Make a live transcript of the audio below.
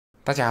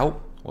大家好，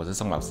我是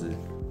宋老师。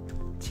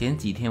前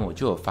几天我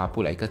就有发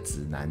布了一个指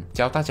南，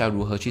教大家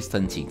如何去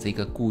申请这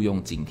个雇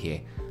佣津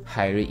贴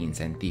 （Hiring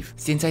Incentive）。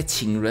现在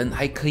请人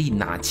还可以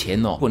拿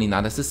钱哦，如果你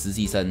拿的是实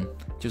习生，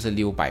就是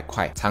600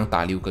块，长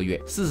达6个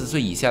月；40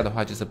岁以下的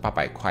话就是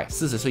800块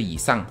；40岁以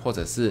上或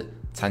者是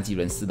残疾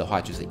人士的话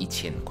就是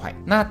1000块。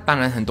那当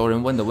然，很多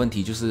人问的问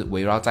题就是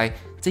围绕在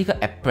这个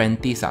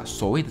apprentice 啊，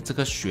所谓的这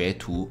个学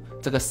徒，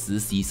这个实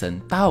习生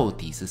到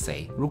底是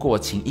谁？如果我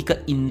请一个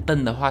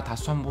intern 的话，他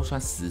算不算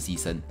实习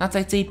生？那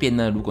在这边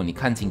呢，如果你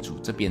看清楚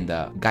这边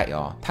的 guide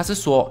哦，他是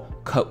说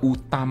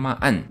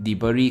keutamaan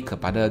diberi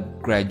kepada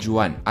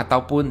graduan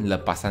ataupun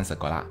lepasan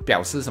sekolah，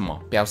 表示什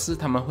么？表示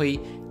他们会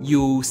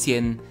优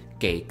先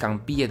给刚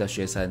毕业的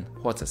学生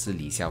或者是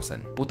离校生，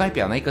不代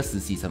表那个实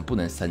习生不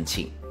能申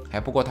请。还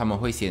不过他们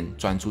会先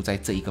专注在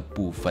这一个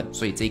部分，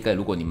所以这个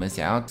如果你们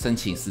想要申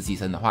请实习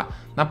生的话，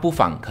那不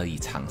妨可以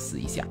尝试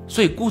一下。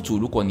所以雇主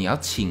如果你要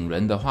请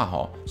人的话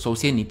首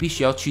先你必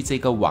须要去这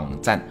个网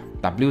站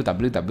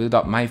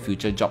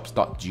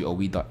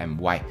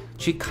www.myfuturejobs.gov.my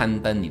去刊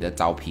登你的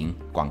招聘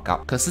广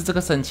告。可是这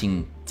个申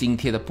请津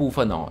贴的部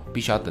分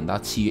必须要等到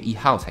7月1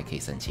号才可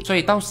以申请，所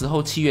以到时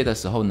候7月的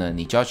时候呢，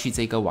你就要去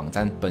这个网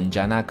站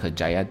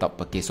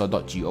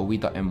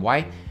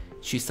benjanakerjaya.perkeso.gov.my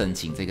去申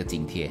请这个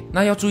津贴。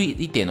那要注意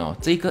一点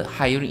这个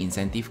Hiring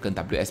Incentive 跟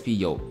WSP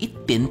有一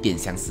点点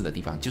相似的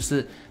地方，就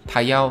是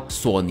它要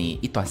锁你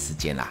一段时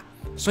间啦。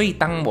所以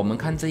当我们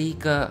看这一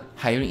个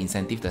Hiring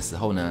Incentive 的时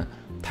候呢，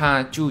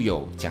它就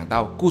有讲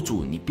到雇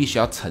主你必须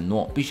要承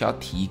诺，必须要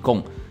提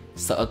供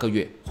12个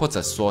月或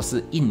者说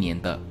是1年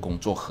的工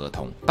作合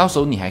同。到时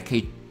候你还可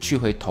以去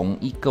回同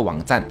一个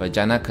网站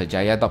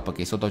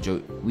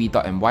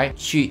benjanakerjaya.perkeso.gov.my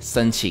去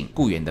申请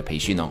雇员的培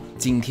训哦。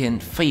今天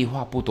废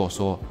话不多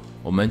说，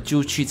我们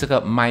就去这个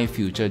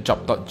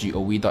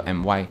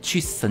myfuturejob.gov.my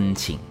去申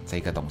请这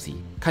个东西，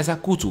看一下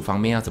雇主方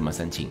面要怎么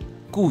申请，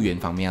雇员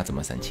方面要怎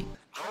么申请。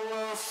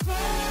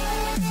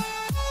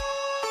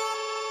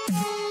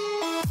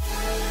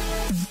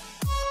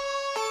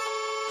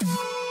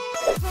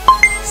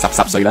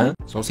10岁了。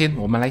首先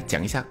我们来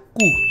讲一下雇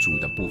主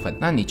的部分。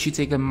那你去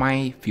这个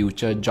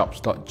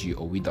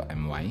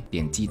myfuturejobs.gov.my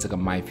点击这个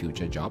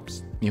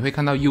myfuturejobs， 你会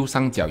看到右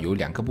上角有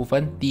2个部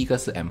分，第一个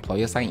是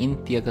employer sign in，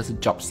 第二个是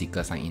job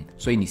seeker sign in。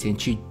 所以你先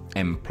去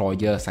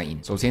employer sign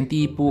in。 首先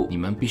第一步，你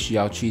们必须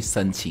要去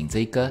申请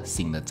这个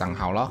新的账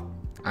号咯，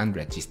按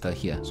register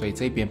here。 所以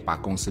这边把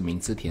公司名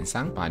字填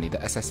上，把你的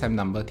SSN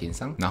number 填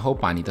上，然后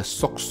把你的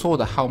宿舍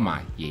的号码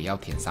也要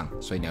填上，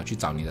所以你要去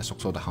找你的宿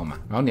舍的号码。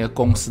然后你的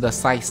公司的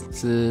size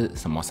是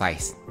什么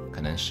size，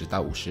 可能10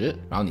到50，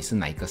然后你是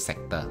哪一个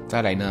sector。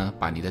 再来呢，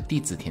把你的地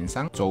址填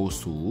上，州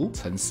属、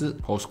城市、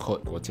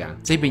postcode、国家。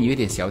这边有一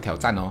点小挑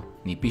战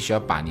你必须要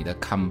把你的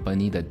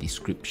company 的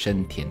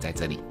description 填在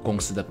这里，公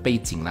司的背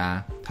景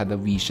啦，它的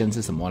vision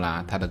是什么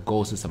啦，它的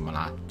goal 是什么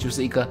啦，就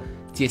是一个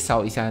介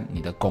绍一下你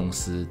的公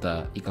司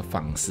的一个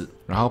方式。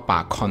然后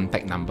把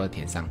contact number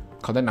填上，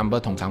 contact number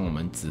通常我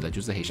们指的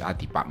就是 HR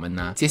department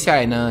啊。接下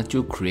来呢，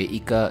就 create 一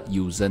个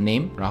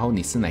username， 然后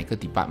你是哪一个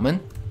department，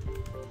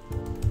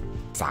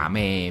 傻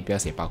咩，不要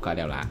写报告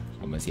了啦，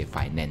我们写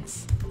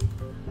finance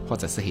或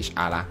者是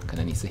HR 啦，可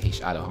能你是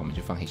HR 的话我们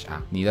就放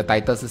HR。 你的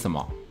title 是什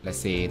么？ Let's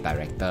say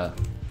director，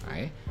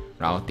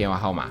 然后电话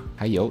号码，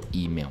还有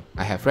email。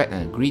 I have read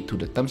and agreed to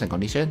the terms and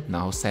conditions， 然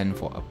後 send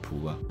for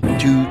approval。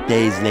 2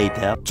 days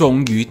later，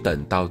 终于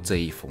等到这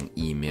一封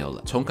email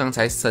了。从刚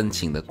才申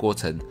请的过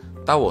程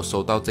到我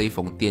收到这一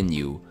封电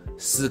邮，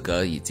事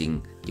隔已经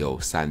有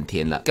3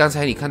天了。刚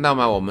才你看到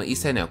吗？我们一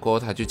send 了过后，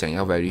他就讲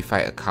要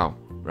verify account，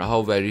 然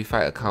后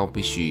verify account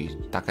必须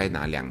大概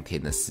拿2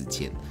天的时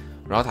间，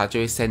然后他就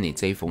会 send 你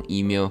这一封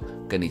email，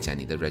 跟你讲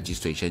你的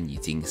registration 已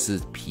经是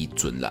批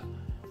准了。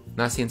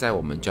那现在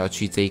我们就要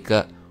去这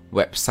个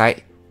website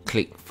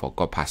click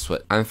forgot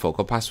password， 按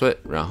forgot password，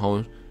 然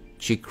后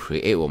去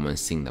create 我们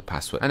新的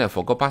password。 按了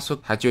forgot password，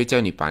 它就会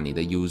叫你把你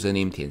的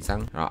username 填上，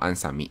然后按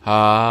submit。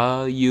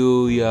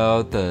 又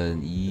要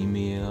等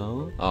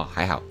email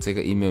还好这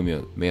个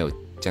email 没有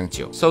这样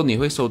久。 So 你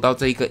会收到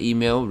这个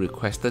email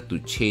requested to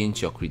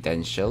change your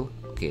credential，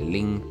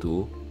 link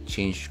to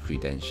change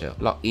credential，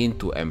 log in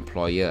to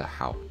employer，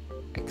 好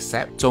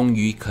accept， 终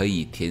于可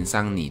以填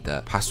上你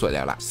的 password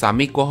了啦。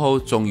 Submit 过后，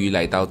终于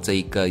来到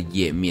这个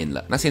页面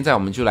了。那现在我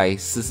们就来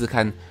试试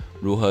看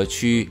如何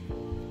去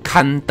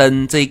刊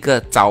登这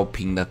个招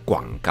聘的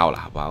广告了，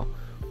好不好？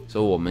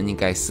所以我们应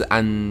该是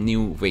按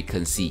new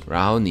vacancy，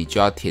 然后你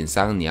就要填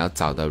上你要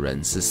找的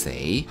人是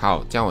谁。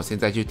好，这样我现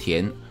在就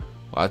填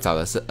我要找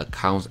的是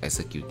accounts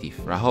executive，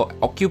 然后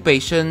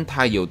occupation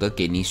它有的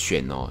给你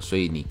选所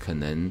以你可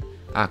能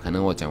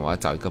我讲我要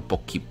找一个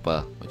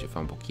bookkeeper， 我就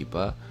放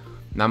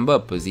bookkeeper。Number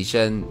of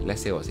position， let's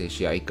say 我现在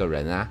需要一个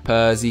人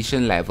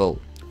Position level，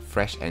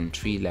 fresh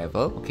entry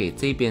level。OK，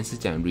 这边是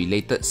讲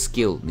related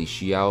skill， 你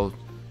需要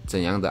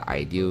怎样的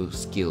ideal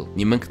skill，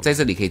 你们在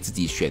这里可以自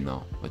己选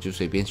我就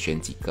随便选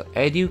几个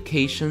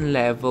education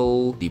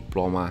level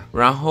diploma，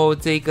 然后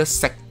这个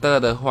sector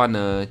的话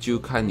呢，就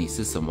看你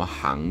是什么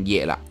行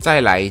业啦。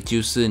再来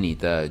就是你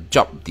的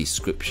job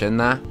description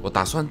啦，我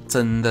打算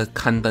真的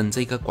刊登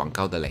这个广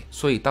告的嘞，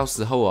所以到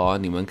时候哦，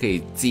你们可以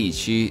自己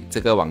去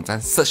这个网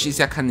站 search 一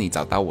下，看你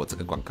找到我这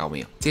个广告没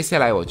有。接下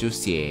来我就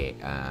写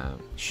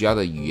需要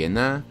的语言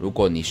呢，如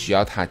果你需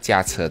要他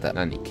驾车的，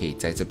那你可以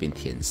在这边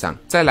填上。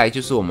再来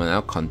就是我们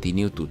要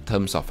continue to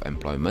terms of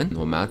employment，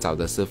 我们要找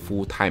的是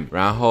full time，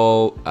 然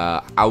后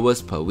hours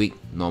per week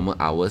normal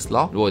hours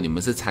咯。如果你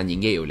们是餐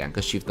饮业有2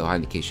个 shift 的话，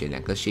你可以选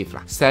2个 shift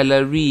啦。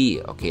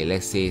Salary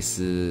OK，let's say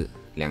是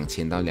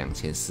2000到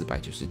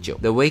2499。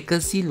The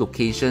vacancy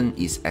location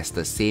is as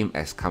the same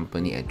as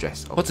company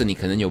address， 或者你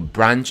可能有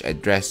branch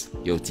address，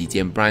 有几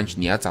间 branch，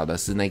 你要找的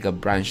是那个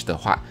branch 的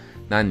话，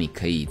那你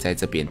可以在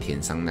这边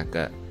填上那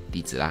个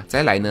地址啦。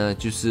再来呢，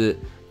就是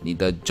你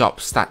的 job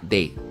start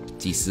day，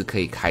 几时可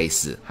以开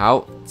始。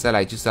好，再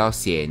来就是要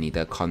写你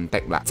的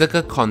contact 啦。这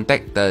个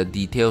contact 的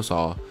details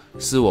哦，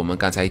是我们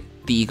刚才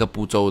第一个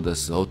步骤的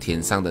时候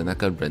填上的那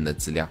个人的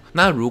资料。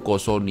那如果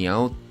说你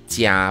要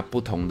加不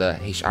同的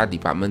HR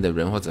department 的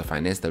人或者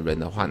finance 的人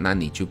的话，那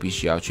你就必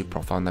须要去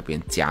profile 那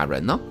边加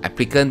人哦。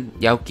applicant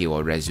要给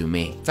我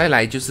resume。再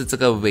来就是这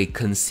个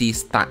vacancy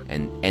start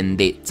and end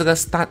date。这个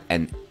start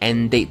and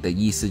end date 的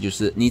意思就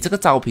是你这个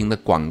招聘的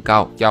广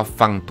告要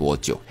放多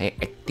久。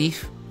active，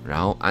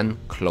 然后按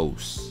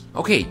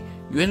close。OK，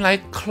 原来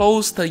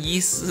close 的意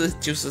思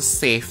就是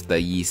save 的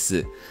意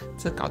思，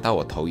这搞到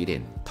我头有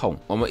点痛。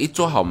我们一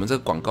做好我们这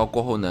个广告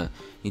过后呢，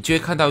你就会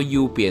看到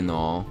右边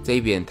哦，这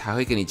一边他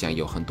会跟你讲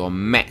有很多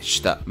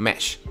match 的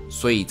match，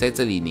 所以在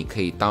这里你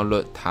可以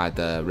download 他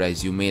的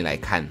resume 来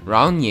看，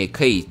然后你也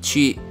可以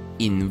去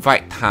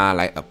invite 他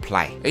来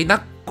apply。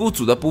那雇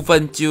主的部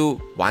分就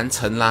完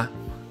成啦。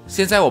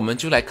现在我们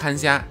就来看一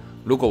下，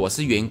如果我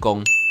是员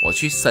工，我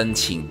去申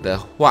请的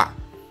话，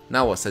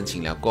那我申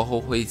请了过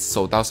后会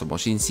收到什么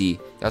信息？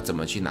要怎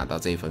么去拿到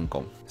这份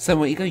工？身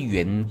为一个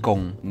员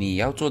工，你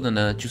要做的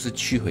呢，就是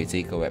去回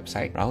这个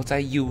website， 然后在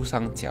右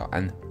上角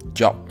按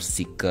Job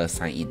Seeker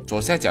Sign In，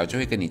 左下角就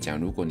会跟你讲，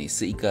如果你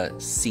是一个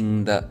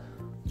新的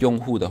用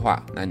户的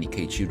话，那你可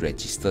以去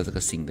register 这个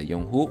新的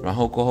用户，然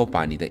后过后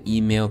把你的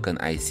email 跟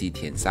IC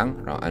填上，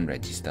然后按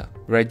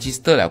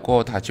register。register 了过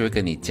后，他就会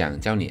跟你讲，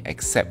叫你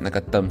accept 那个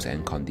terms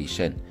and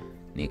condition。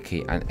你可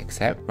以按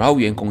accept， 然后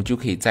员工就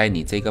可以在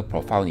你这个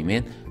profile 里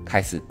面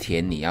开始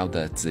填你要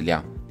的资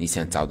料，你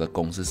想找的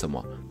工是什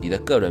么，你的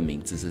个人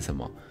名字是什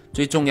么，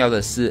最重要的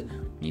是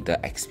你的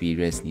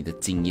experience， 你的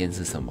经验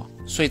是什么。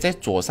所以在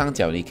左上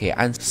角你可以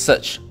按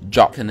search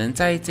job， 可能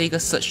在这个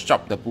search job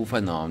的部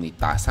分哦，你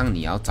打上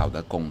你要找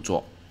的工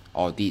作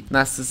audit，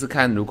 那试试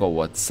看，如果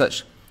我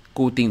search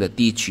固定的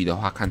地区的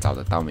话，看找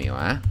得到没有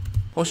啊？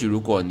或许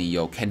如果你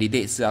有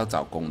candidate 是要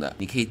找工的，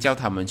你可以叫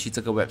他们去这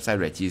个 website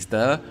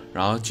register，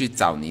 然后去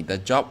找你的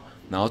job，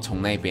 然后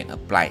从那边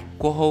apply，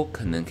 过后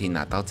可能可以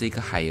拿到这个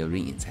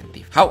hiring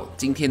incentive。好，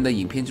今天的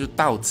影片就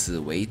到此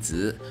为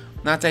止。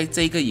那在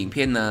这个影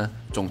片呢，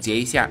总结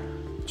一下，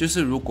就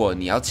是如果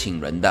你要请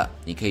人的，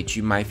你可以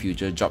去 My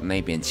Future Job 那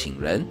边请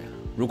人。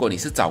如果你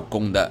是找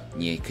工的，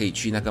你也可以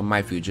去那个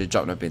My Future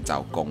Job 那边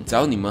找工。只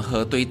要你们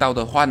核对到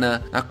的话呢，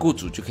那雇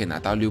主就可以拿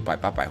到600、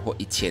800或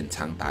1000，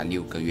长达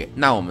6个月。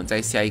那我们在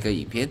下一个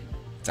影片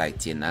再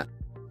见了。